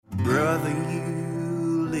rather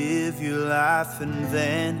you live your life in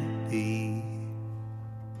vanity.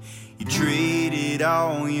 You traded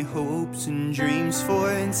all your hopes and dreams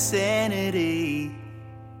for insanity.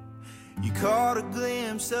 You caught a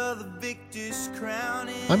glimpse of the victor's crown.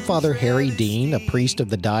 I'm Father Harry Dean, a priest of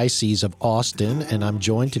the Diocese of Austin, and I'm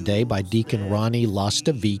joined today by Deacon Ronnie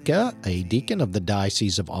Lastavica, a deacon of the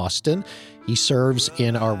Diocese of Austin. He serves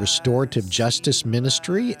in our restorative justice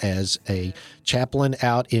ministry as a chaplain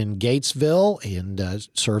out in Gatesville and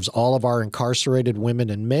serves all of our incarcerated women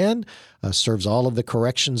and men, serves all of the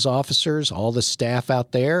corrections officers, all the staff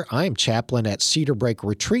out there. I am chaplain at Cedar Break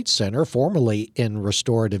Retreat Center, formerly in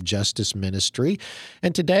restorative justice ministry.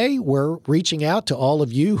 And today we're reaching out to all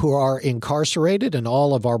of you who are incarcerated and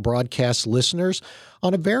all of our broadcast listeners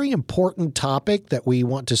on a very important topic that we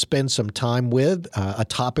want to spend some time with, a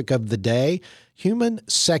topic of the day, human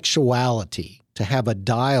sexuality, to have a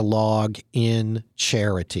dialogue in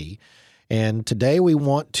charity. And today we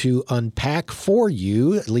want to unpack for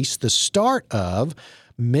you, at least the start of,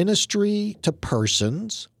 ministry to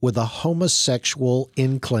persons with a homosexual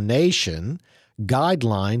inclination,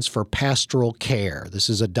 guidelines for pastoral care. This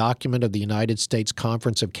is a document of the United States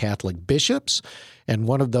Conference of Catholic Bishops, and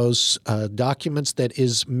one of those documents that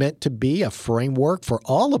is meant to be a framework for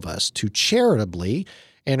all of us to charitably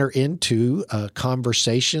enter into a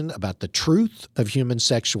conversation about the truth of human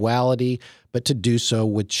sexuality, but to do so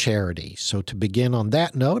with charity. So to begin on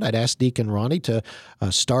that note, I'd ask Deacon Ronnie to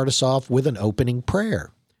start us off with an opening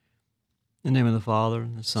prayer. In the name of the Father,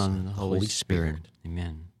 and the Son, and the Holy Spirit.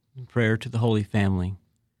 Amen. Prayer to the Holy Family.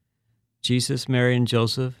 Jesus, Mary, and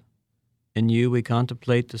Joseph, in you we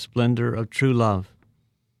contemplate the splendor of true love.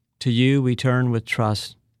 To you we turn with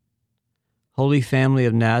trust. Holy Family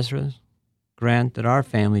of Nazareth, grant that our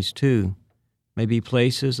families, too, may be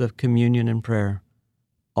places of communion and prayer,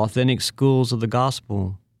 authentic schools of the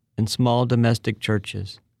gospel, and small domestic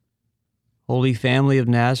churches. Holy Family of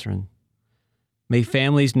Nazareth, may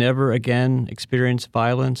families never again experience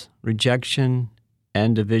violence, rejection,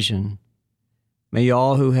 and division. May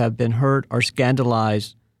all who have been hurt or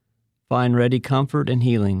scandalized find ready comfort and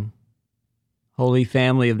healing. Holy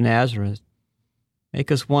Family of Nazareth, make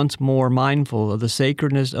us once more mindful of the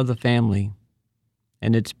sacredness of the family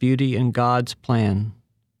and its beauty in God's plan.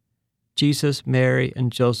 Jesus, Mary,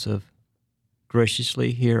 and Joseph,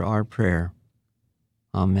 graciously hear our prayer.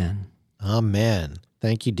 Amen. Amen.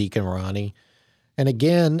 Thank you, Deacon Ronnie. And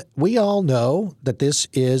again, we all know that this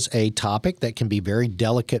is a topic that can be very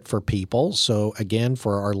delicate for people. So again,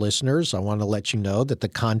 for our listeners, I want to let you know that the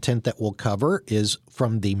content that we'll cover is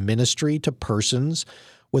from the Ministry to Persons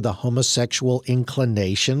with a Homosexual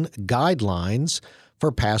Inclination Guidelines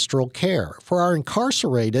for Pastoral Care. For our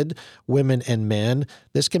incarcerated women and men,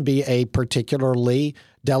 this can be a particularly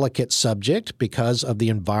delicate subject because of the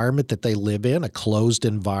environment that they live in, a closed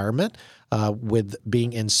environment, with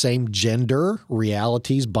being in same-gender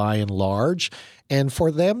realities by and large, and for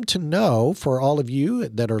them to know, for all of you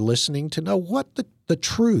that are listening, to know what the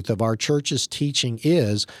truth of our church's teaching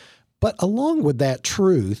is, but along with that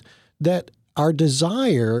truth, that our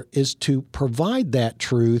desire is to provide that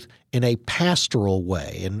truth in a pastoral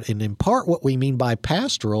way. And in part, what we mean by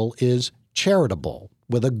pastoral is charitable,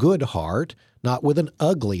 with a good heart, not with an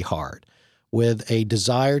ugly heart, with a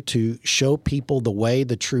desire to show people the way,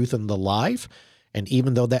 the truth, and the life. And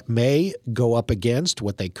even though that may go up against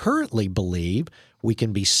what they currently believe, we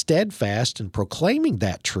can be steadfast in proclaiming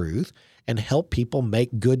that truth and help people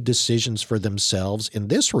make good decisions for themselves in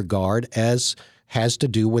this regard as has to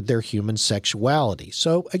do with their human sexuality.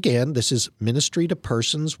 So again, this is Ministry to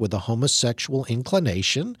Persons with a Homosexual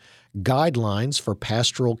Inclination, Guidelines for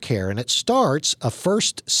Pastoral Care. And it starts a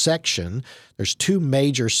first section. There's two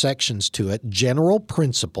major sections to it: general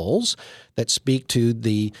principles that speak to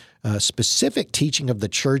the specific teaching of the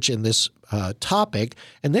church in this topic,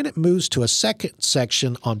 and then it moves to a second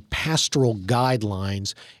section on pastoral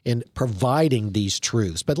guidelines in providing these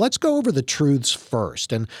truths. But let's go over the truths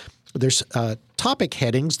first. And there's topic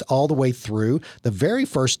headings all the way through. The very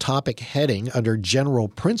first topic heading under general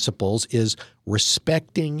principles is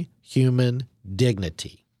respecting human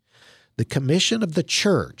dignity. The commission of the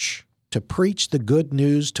church to preach the good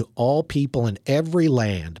news to all people in every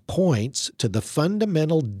land points to the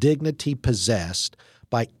fundamental dignity possessed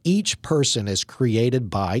by each person as created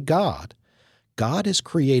by God. God has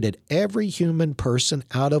created every human person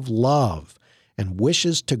out of love and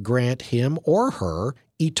wishes to grant him or her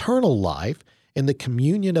eternal life in the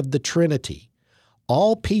communion of the Trinity.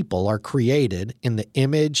 All people are created in the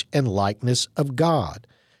image and likeness of God,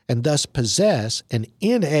 and thus possess an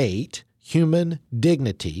innate human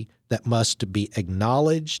dignity that must be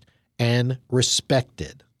acknowledged and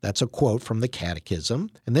respected. That's a quote from the Catechism.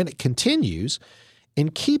 And then it continues, in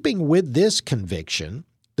keeping with this conviction,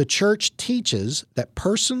 the Church teaches that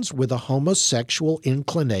persons with a homosexual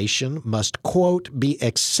inclination must, quote, be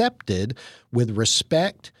accepted with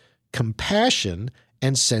respect, compassion,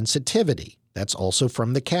 and sensitivity. That's also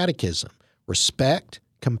from the Catechism. Respect,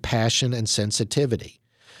 compassion, and sensitivity.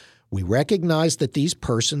 We recognize that these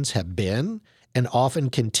persons have been, and often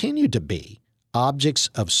continue to be, objects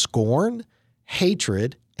of scorn,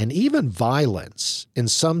 hatred, and even violence in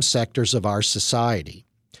some sectors of our society.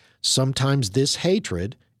 Sometimes this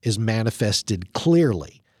hatred is manifested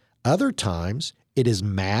clearly. Other times it is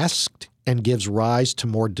masked and gives rise to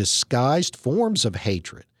more disguised forms of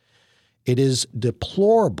hatred. It is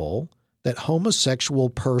deplorable that homosexual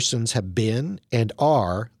persons have been and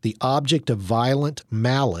are the object of violent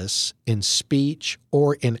malice in speech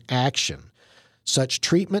or in action. Such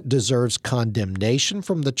treatment deserves condemnation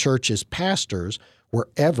from the Church's pastors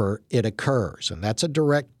wherever it occurs. And that's a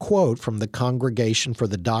direct quote from the Congregation for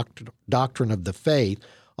the Doctrine of the Faith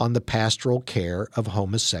on the pastoral care of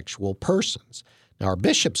homosexual persons. Now, our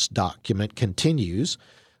bishop's document continues,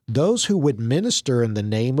 those who would minister in the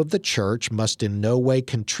name of the Church must in no way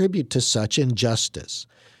contribute to such injustice.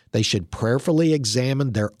 They should prayerfully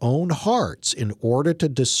examine their own hearts in order to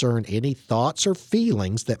discern any thoughts or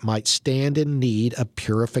feelings that might stand in need of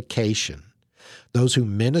purification. Those who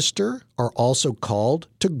minister are also called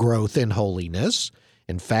to growth in holiness.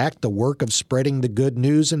 In fact, the work of spreading the good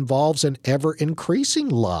news involves an ever-increasing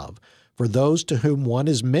love for those to whom one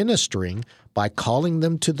is ministering by calling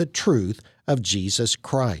them to the truth of Jesus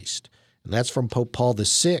Christ. And that's from Pope Paul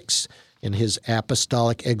VI in his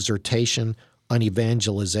apostolic exhortation on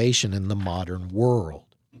evangelization in the modern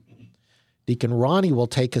world. Deacon Ronnie will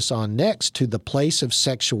take us on next to the place of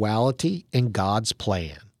sexuality in God's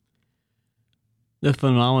plan. The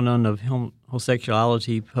phenomenon of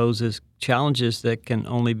homosexuality poses challenges that can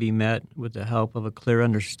only be met with the help of a clear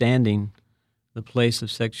understanding of the place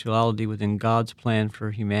of sexuality within God's plan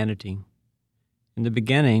for humanity. In the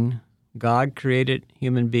beginning, God created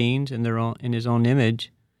human beings in His own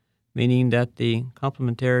image, meaning that the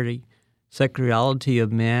complementary sexuality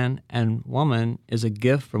of man and woman is a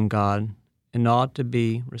gift from God and ought to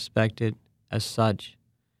be respected as such.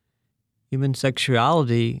 Human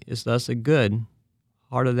sexuality is thus a good,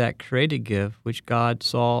 part of that created gift which God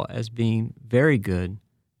saw as being very good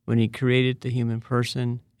when He created the human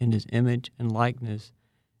person in His image and likeness,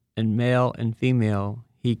 and male and female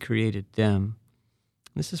He created them.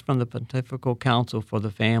 This is from the Pontifical Council for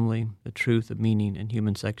the Family, the Truth of Meaning in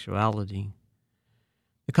Human Sexuality.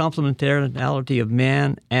 The complementarity of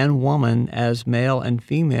man and woman as male and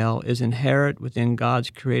female is inherent within God's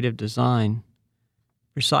creative design,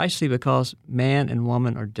 precisely because man and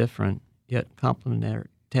woman are different, yet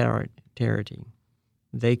complementarity.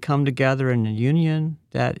 They come together in a union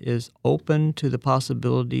that is open to the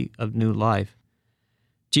possibility of new life.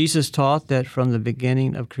 Jesus taught that from the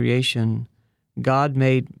beginning of creation, God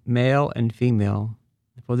made male and female.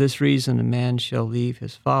 For this reason, a man shall leave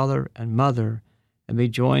his father and mother and be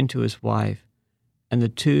joined to his wife, and the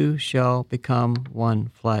two shall become one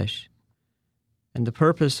flesh. And the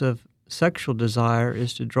purpose of sexual desire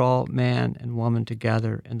is to draw man and woman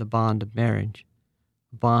together in the bond of marriage,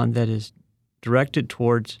 a bond that is directed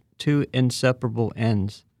towards two inseparable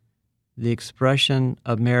ends, the expression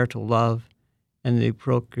of marital love and the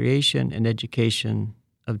procreation and education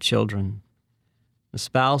of children. The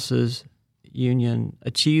spouses' union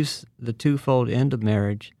achieves the twofold end of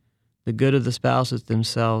marriage, the good of the spouses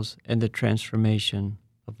themselves and the transformation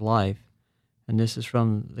of life. And this is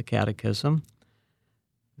from the Catechism.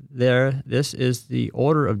 This is the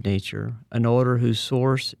order of nature, an order whose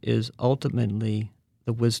source is ultimately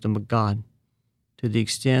the wisdom of God. To the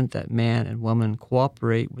extent that man and woman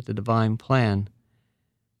cooperate with the divine plan,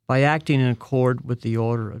 by acting in accord with the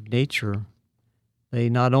order of nature, they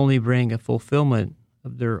not only bring a fulfillment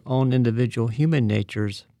of their own individual human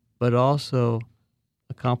natures, but also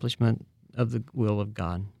accomplishment of the will of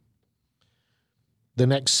God. The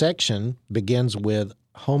next section begins with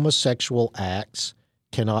homosexual acts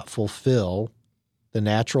cannot fulfill the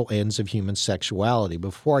natural ends of human sexuality.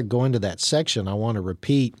 Before I go into that section, I want to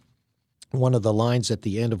repeat one of the lines at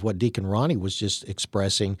the end of what Deacon Ronnie was just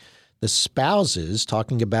expressing. The spouses,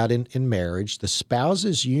 talking about in marriage, the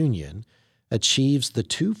spouses' union achieves the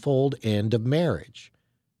twofold end of marriage.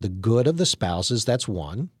 The good of the spouses, that's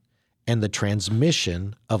one, and the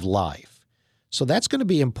transmission of life. So that's going to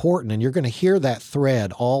be important, and you're going to hear that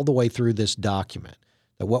thread all the way through this document,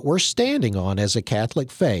 that what we're standing on as a Catholic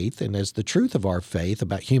faith and as the truth of our faith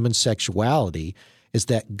about human sexuality is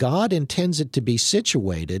that God intends it to be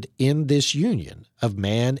situated in this union of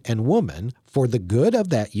man and woman for the good of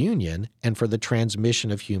that union and for the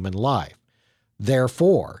transmission of human life.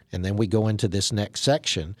 Therefore, and then we go into this next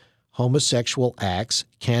section, homosexual acts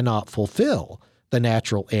cannot fulfill the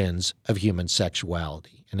natural ends of human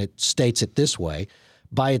sexuality. And it states it this way: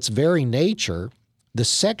 by its very nature, the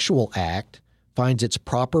sexual act finds its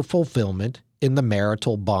proper fulfillment in the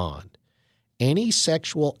marital bond. Any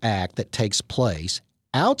sexual act that takes place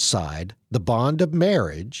outside the bond of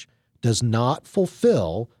marriage does not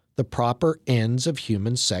fulfill the proper ends of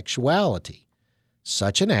human sexuality.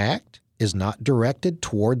 Such an act is not directed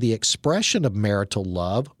toward the expression of marital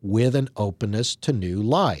love with an openness to new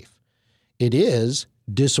life. It is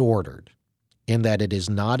disordered in that it is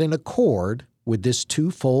not in accord with this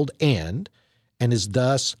twofold end and is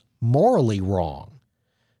thus morally wrong.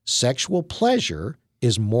 Sexual pleasure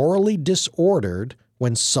is morally disordered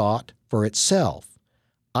when sought for itself,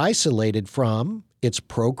 isolated from its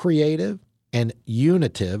procreative and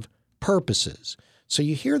unitive purposes. So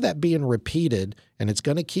you hear that being repeated, and it's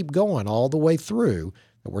going to keep going all the way through.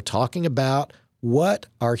 And we're talking about what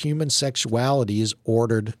our human sexuality is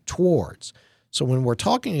ordered towards. So when we're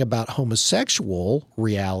talking about homosexual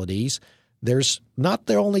realities, there's not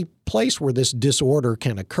the only place where this disorder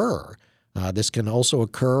can occur. This can also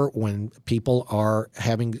occur when people are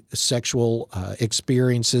having sexual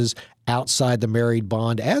experiences outside the married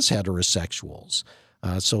bond as heterosexuals.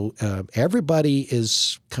 So everybody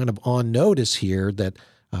is kind of on notice here that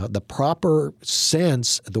the proper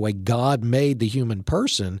sense, the way God made the human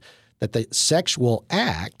person, that the sexual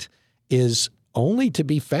act is only to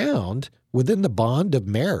be found within the bond of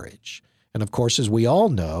marriage. And of course, as we all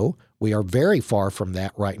know, we are very far from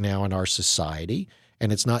that right now in our society.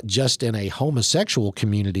 And it's not just in a homosexual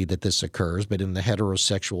community that this occurs, but in the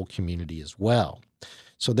heterosexual community as well.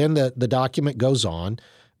 So then the document goes on,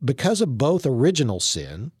 because of both original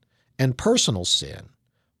sin and personal sin,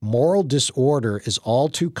 moral disorder is all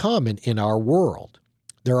too common in our world.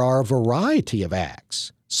 There are a variety of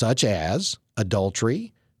acts, such as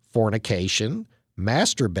adultery, fornication,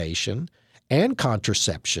 masturbation, and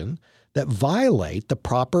contraception, that violate the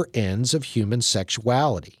proper ends of human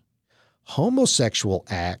sexuality. Homosexual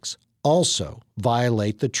acts also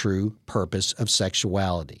violate the true purpose of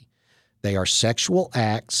sexuality. They are sexual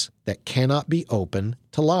acts that cannot be open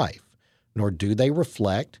to life, nor do they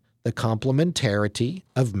reflect the complementarity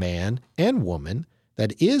of man and woman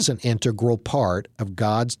that is an integral part of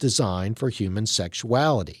God's design for human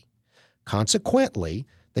sexuality. Consequently,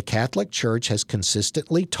 the Catholic Church has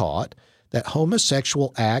consistently taught that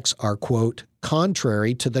homosexual acts are, quote,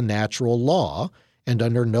 contrary to the natural law and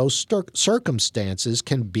under no circumstances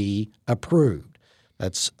can be approved.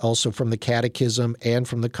 That's also from the Catechism and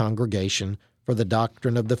from the Congregation for the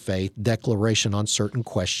Doctrine of the Faith, Declaration on Certain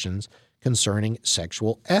Questions Concerning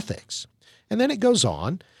Sexual Ethics. And then it goes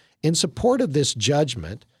on, in support of this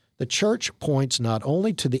judgment, the Church points not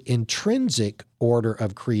only to the intrinsic order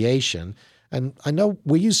of creation, and I know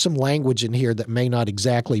we use some language in here that may not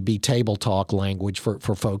exactly be table talk language for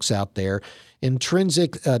folks out there.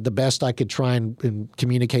 Intrinsic, the best I could try and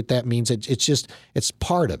communicate that means it's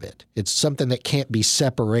part of it. It's something that can't be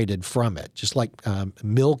separated from it, just like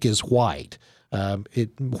milk is white.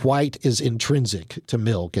 White is intrinsic to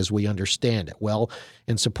milk as we understand it. Well,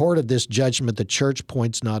 in support of this judgment, the Church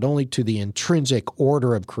points not only to the intrinsic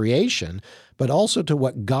order of creation, but also to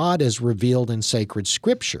what God has revealed in sacred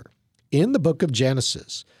Scripture. In the book of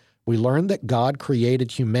Genesis, we learn that God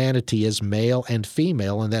created humanity as male and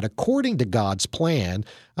female, and that according to God's plan,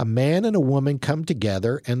 a man and a woman come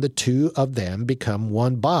together and the two of them become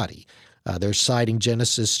one body. They're citing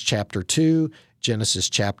Genesis chapter 2, Genesis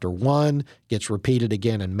chapter 1, gets repeated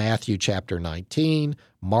again in Matthew chapter 19,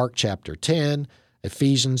 Mark chapter 10,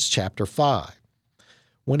 Ephesians chapter 5.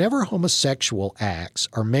 Whenever homosexual acts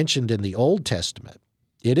are mentioned in the Old Testament,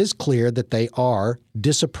 it is clear that they are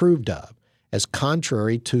disapproved of as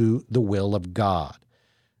contrary to the will of God.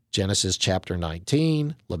 Genesis chapter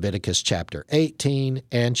 19, Leviticus chapter 18,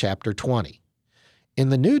 and chapter 20. In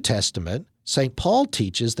the New Testament, St. Paul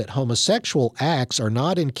teaches that homosexual acts are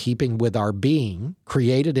not in keeping with our being,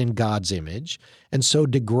 created in God's image, and so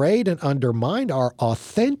degrade and undermine our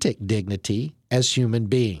authentic dignity as human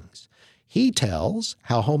beings. He tells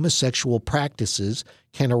how homosexual practices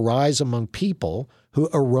can arise among people who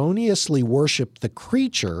erroneously worship the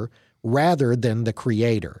creature rather than the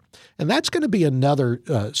Creator. And that's going to be another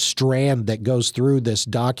strand that goes through this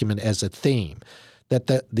document as a theme. that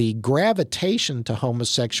the gravitation to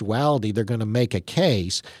homosexuality, they're going to make a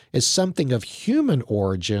case, is something of human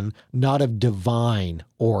origin, not of divine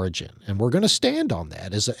origin. And we're going to stand on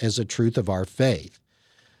that as a truth of our faith.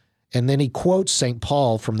 And then he quotes St.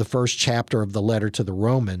 Paul from the first chapter of the letter to the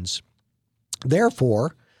Romans.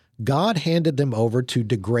 Therefore, God handed them over to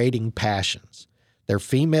degrading passions. Their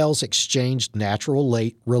females exchanged natural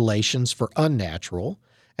relations for unnatural,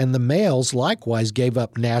 and the males likewise gave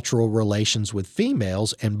up natural relations with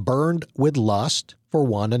females and burned with lust for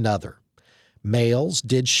one another. Males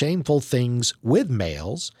did shameful things with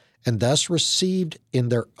males, and thus received in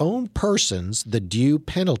their own persons the due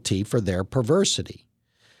penalty for their perversity.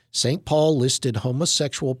 St. Paul listed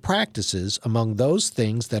homosexual practices among those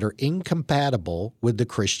things that are incompatible with the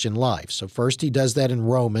Christian life. So first he does that in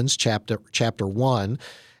Romans chapter 1,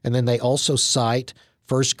 and then they also cite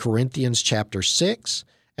 1 Corinthians chapter 6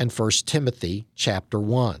 and 1 Timothy chapter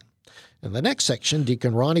 1. And the next section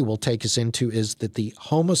Deacon Ronnie will take us into is that the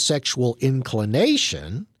homosexual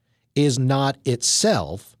inclination is not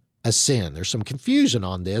itself a sin. There's some confusion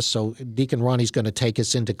on this, so Deacon Ronnie's going to take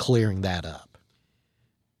us into clearing that up.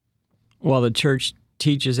 While the church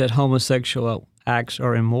teaches that homosexual acts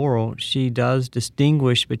are immoral, she does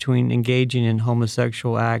distinguish between engaging in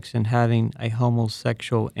homosexual acts and having a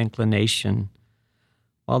homosexual inclination.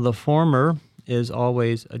 While the former is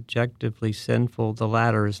always objectively sinful, the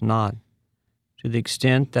latter is not. To the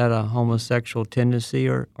extent that a homosexual tendency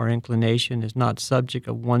or inclination is not subject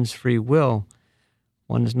of one's free will,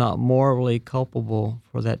 one is not morally culpable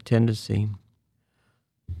for that tendency.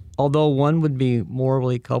 Although one would be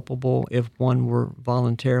morally culpable if one were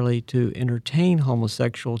voluntarily to entertain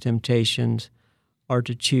homosexual temptations or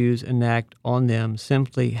to choose and act on them,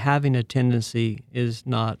 simply having a tendency is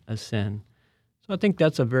not a sin. So I think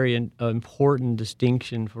that's a very important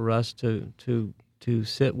distinction for us to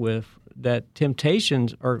sit with, that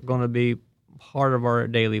temptations are going to be part of our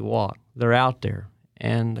daily walk. They're out there.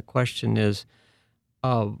 And the question is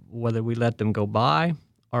whether we let them go by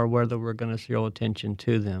or whether we're going to show attention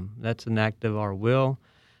to them. That's an act of our will.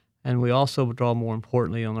 And we also draw more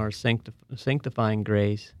importantly on our sanctifying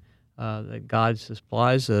grace that God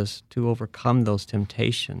supplies us to overcome those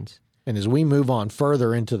temptations. And as we move on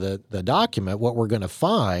further into the document, what we're going to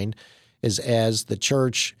find is as the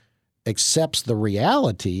church accepts the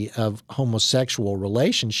reality of homosexual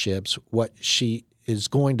relationships, what she is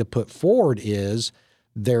going to put forward is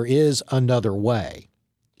there is another way.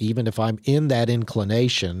 Even if I'm in that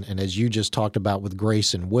inclination, and as you just talked about with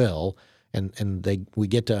grace and will, we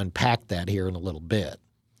get to unpack that here in a little bit.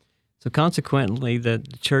 So consequently, the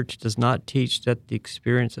church does not teach that the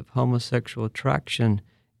experience of homosexual attraction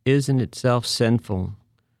is in itself sinful.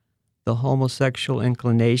 The homosexual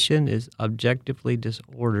inclination is objectively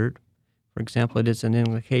disordered. For example, it is an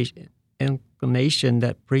inclination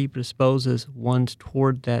that predisposes one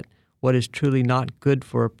toward that what is truly not good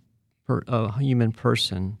for a human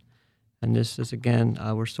person. And this is, again,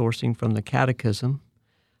 we're sourcing from the Catechism.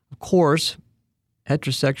 Of course,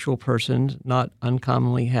 heterosexual persons not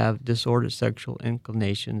uncommonly have disordered sexual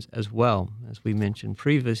inclinations as well. As we mentioned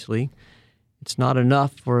previously, it's not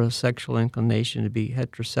enough for a sexual inclination to be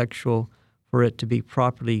heterosexual for it to be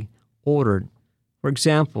properly ordered. For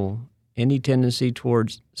example, any tendency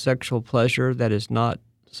towards sexual pleasure that is not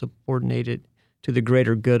subordinated to the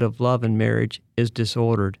greater good of love and marriage is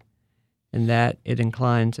disordered, in that it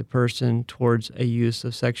inclines a person towards a use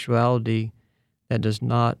of sexuality that does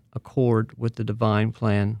not accord with the divine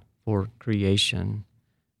plan for creation.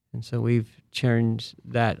 And so we've changed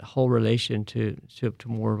that whole relation to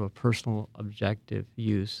more of a personal objective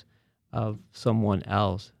use of someone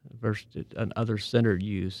else versus an other-centered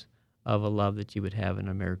use of a love that you would have in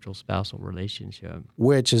a marital spousal relationship.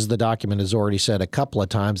 Which, as the document has already said a couple of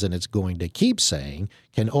times, and it's going to keep saying,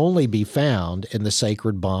 can only be found in the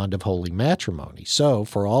sacred bond of holy matrimony. So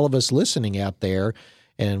for all of us listening out there,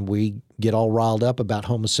 and we get all riled up about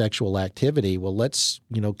homosexual activity, well, let's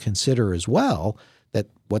consider as well that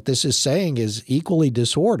what this is saying is equally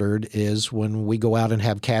disordered is when we go out and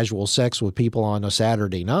have casual sex with people on a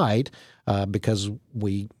Saturday night because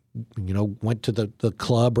we went to the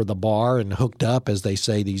club or the bar and hooked up, as they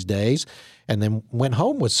say these days, and then went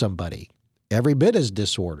home with somebody. Every bit as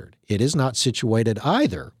disordered. It is not situated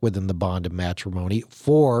either within the bond of matrimony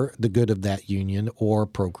for the good of that union or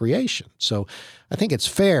procreation. So I think it's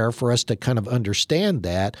fair for us to kind of understand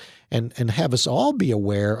that and have us all be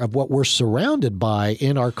aware of what we're surrounded by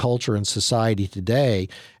in our culture and society today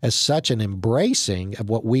as such an embracing of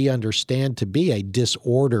what we understand to be a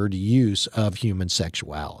disordered use of human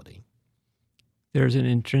sexuality. There's an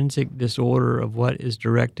intrinsic disorder of what is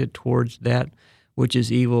directed towards that which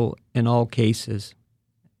is evil in all cases.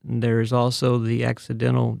 there is also the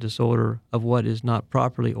accidental disorder of what is not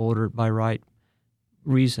properly ordered by right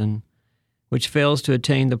reason, which fails to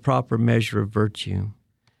attain the proper measure of virtue.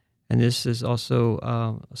 And this is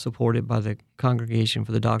also supported by the Congregation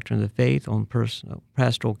for the Doctrine of the Faith on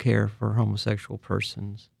pastoral care for homosexual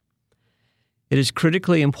persons. It is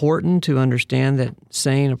critically important to understand that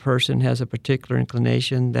saying a person has a particular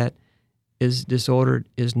inclination that is disordered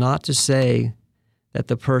is not to say that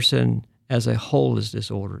the person as a whole is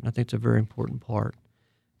disordered. And I think it's a very important part,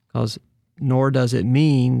 because nor does it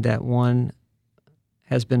mean that one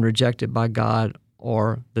has been rejected by God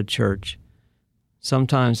or the church.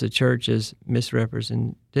 Sometimes the church is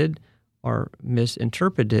misrepresented or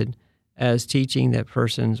misinterpreted as teaching that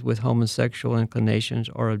persons with homosexual inclinations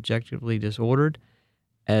are objectively disordered,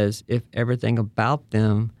 as if everything about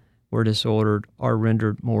them were disordered or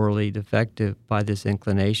rendered morally defective by this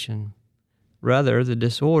inclination. Rather, the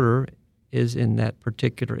disorder is in that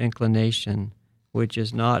particular inclination, which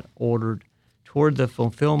is not ordered toward the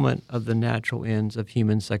fulfillment of the natural ends of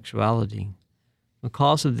human sexuality.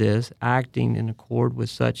 Because of this, acting in accord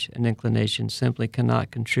with such an inclination simply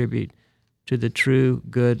cannot contribute to the true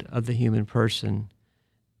good of the human person.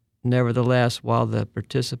 Nevertheless, while the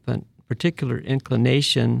particular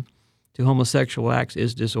inclination to homosexual acts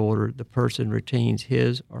is disordered, the person retains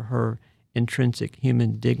his or her intrinsic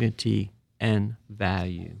human dignity and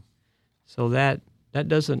value. So that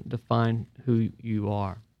doesn't define who you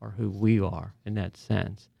are or who we are in that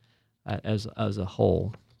sense as a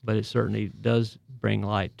whole, but it certainly does bring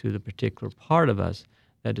light to the particular part of us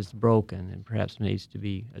that is broken and perhaps needs to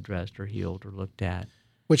be addressed or healed or looked at.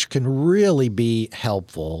 Which can really be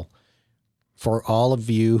helpful for all of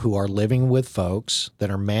you who are living with folks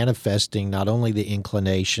that are manifesting not only the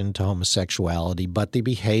inclination to homosexuality, but the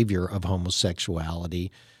behavior of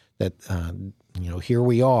homosexuality. That, here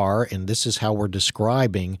we are, and this is how we're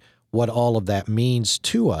describing what all of that means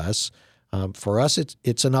to us. For us,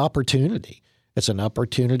 it's an opportunity. It's an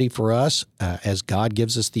opportunity for us, as God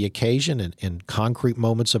gives us the occasion in concrete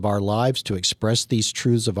moments of our lives, to express these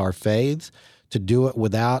truths of our faith, to do it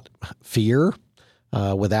without fear,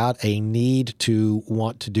 without a need to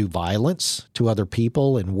want to do violence to other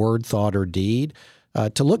people in word, thought, or deed,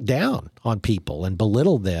 to look down on people and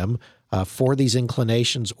belittle them for these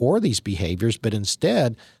inclinations or these behaviors, but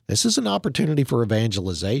instead, this is an opportunity for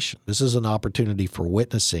evangelization. This is an opportunity for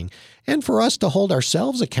witnessing, and for us to hold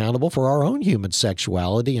ourselves accountable for our own human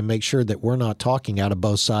sexuality and make sure that we're not talking out of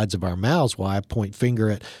both sides of our mouths while I point finger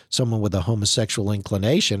at someone with a homosexual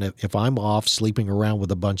inclination. If I'm off sleeping around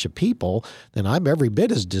with a bunch of people, then I'm every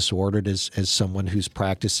bit as disordered as someone who's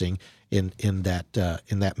practicing in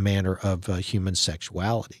that manner of human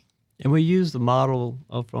sexuality. And we use the model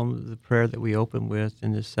from the prayer that we open with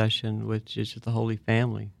in this session, which is the Holy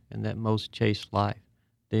Family and that most chaste life,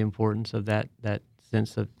 the importance of that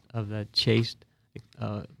sense of that chaste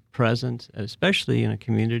presence, especially in a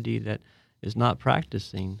community that is not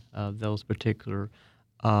practicing those particular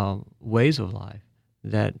ways of life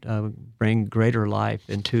that bring greater life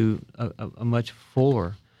into a much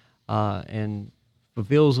fuller and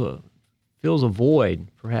fulfills a void,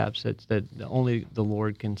 perhaps, that only the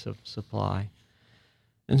Lord can supply.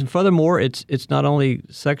 And furthermore, it's not only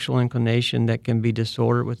sexual inclination that can be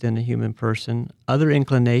disordered within a human person. Other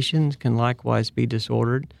inclinations can likewise be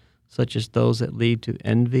disordered, such as those that lead to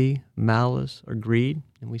envy, malice, or greed,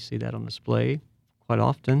 and we see that on display quite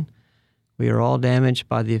often. We are all damaged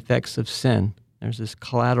by the effects of sin. There's this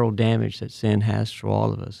collateral damage that sin has for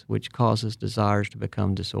all of us, which causes desires to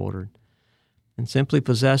become disordered. And simply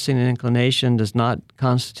possessing an inclination does not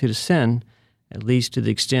constitute a sin, at least to the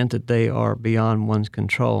extent that they are beyond one's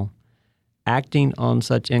control. Acting on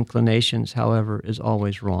such inclinations, however, is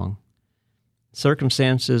always wrong.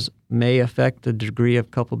 Circumstances may affect the degree of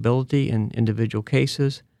culpability in individual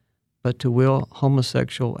cases, but to will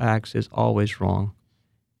homosexual acts is always wrong.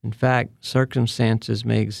 In fact, circumstances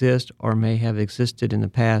may exist or may have existed in the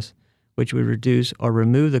past which would reduce or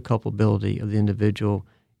remove the culpability of the individual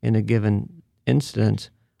in a given instance,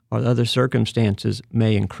 or other circumstances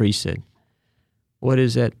may increase it. What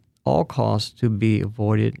is at all costs to be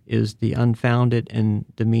avoided is the unfounded and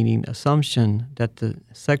demeaning assumption that the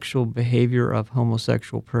sexual behavior of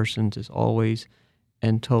homosexual persons is always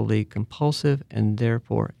and totally compulsive and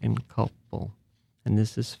therefore inculpable. And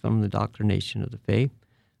this is from the Doctrination of the Faith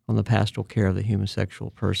on the pastoral care of the human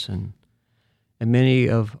sexual person. And many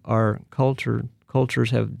of our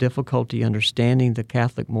cultures have difficulty understanding the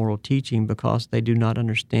Catholic moral teaching because they do not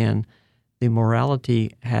understand the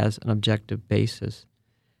morality has an objective basis.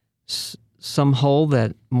 some hold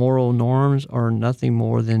that moral norms are nothing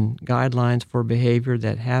more than guidelines for behavior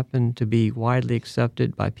that happen to be widely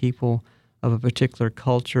accepted by people of a particular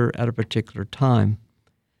culture at a particular time.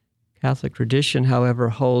 Catholic tradition, however,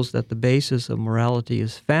 holds that the basis of morality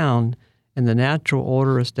is found in the natural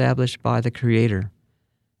order established by the Creator,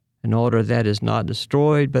 an order that is not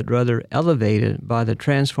destroyed but rather elevated by the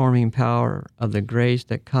transforming power of the grace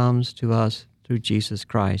that comes to us through Jesus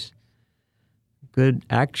Christ. Good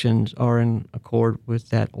actions are in accord with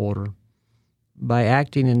that order. By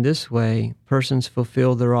acting in this way, persons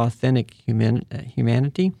fulfill their authentic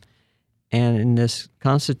humanity, and this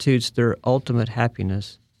constitutes their ultimate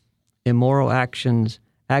happiness. Immoral actions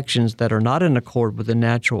that are not in accord with the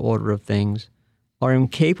natural order of things, are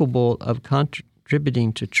incapable of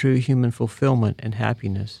contributing to true human fulfillment and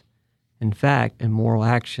happiness. In fact, immoral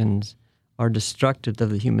actions are destructive of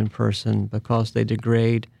the human person because they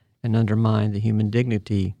degrade and undermine the human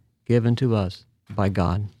dignity given to us by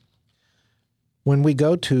God. When we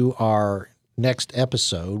go to our next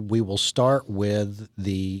episode, we will start with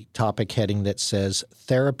the topic heading that says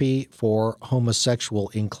Therapy for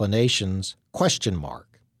Homosexual Inclinations, ?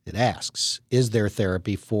 It asks, is there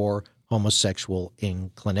therapy for homosexual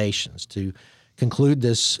inclinations? To conclude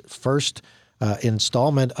this first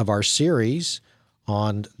installment of our series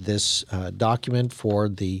on this document for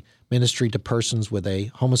the Ministry to Persons with a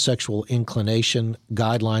Homosexual Inclination,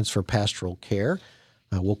 Guidelines for Pastoral Care,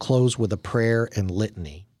 we'll close with a prayer and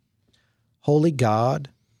litany. Holy God,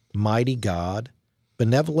 mighty God,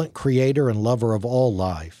 benevolent Creator and lover of all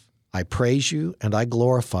life, I praise you and I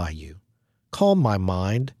glorify you. Calm my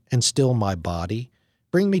mind and still my body.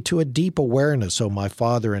 Bring me to a deep awareness, O my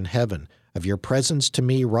Father in heaven, of your presence to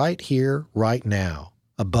me right here, right now,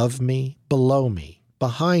 above me, below me,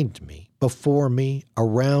 behind me, before me,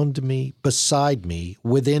 around me, beside me,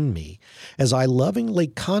 within me, as I lovingly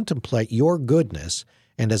contemplate your goodness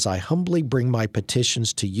and as I humbly bring my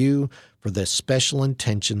petitions to you for the special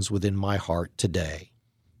intentions within my heart today.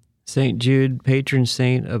 St. Jude, patron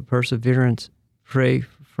saint of perseverance, pray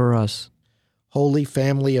for us. Holy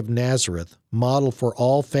Family of Nazareth, model for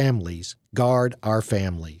all families, guard our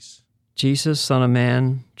families. Jesus, Son of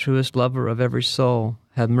Man, truest lover of every soul,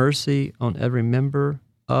 have mercy on every member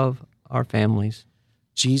of our families.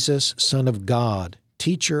 Jesus, Son of God,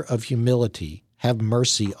 teacher of humility, have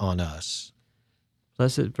mercy on us.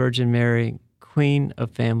 Blessed Virgin Mary, Queen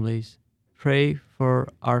of families, pray for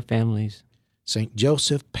our families. Saint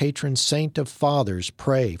Joseph, patron saint of fathers,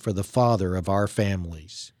 pray for the father of our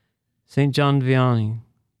families. Saint John Vianney,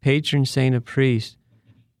 patron saint of priests,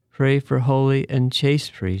 pray for holy and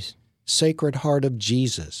chaste priests. Sacred Heart of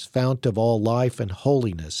Jesus, fount of all life and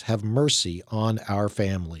holiness, have mercy on our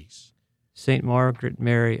families. Saint Margaret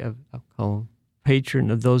Mary of Alcone,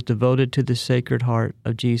 patron of those devoted to the Sacred Heart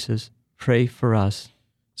of Jesus, pray for us.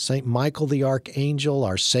 Saint Michael the Archangel,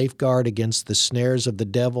 our safeguard against the snares of the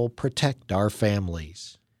devil, protect our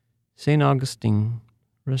families. Saint Augustine,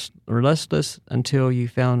 restless until you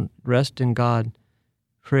found rest in God,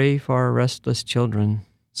 pray for our restless children.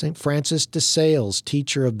 St. Francis de Sales,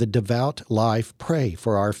 teacher of the devout life, pray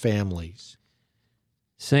for our families.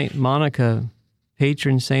 Saint Monica,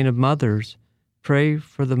 patron saint of mothers, pray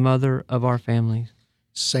for the mother of our families.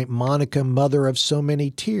 Saint Monica, mother of so many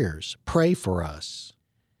tears, pray for us.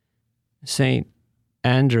 Saint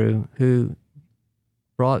Andrew, who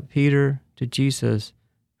brought Peter to Jesus,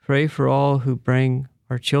 pray for all who bring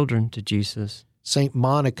our children to Jesus. Saint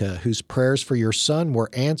Monica, whose prayers for your son were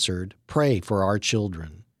answered, pray for our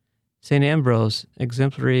children. Saint Ambrose,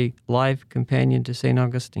 exemplary life companion to Saint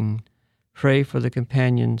Augustine, pray for the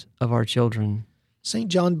companions of our children. Saint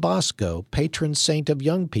John Bosco, patron saint of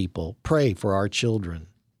young people, pray for our children.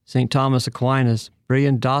 Saint Thomas Aquinas,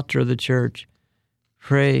 brilliant doctor of the Church,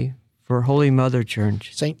 pray for Holy Mother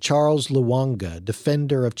Church. Saint Charles Luanga,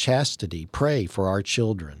 defender of chastity, pray for our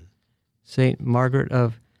children. Saint Margaret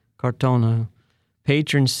of Cartona,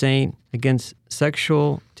 patron saint against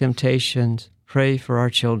sexual temptations, pray for our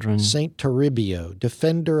children. Saint Toribio,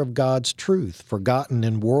 defender of God's truth, forgotten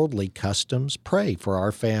in worldly customs, pray for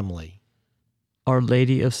our family. Our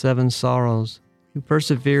Lady of Seven Sorrows, who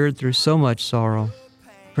persevered through so much sorrow,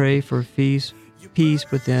 pray for peace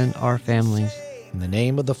within our families. In the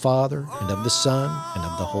name of the Father, and of the Son, and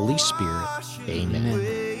of the Holy Spirit. Amen.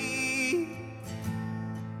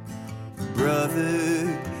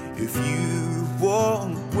 Brother, if you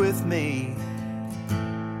walk with me,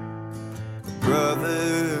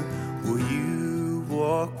 brother,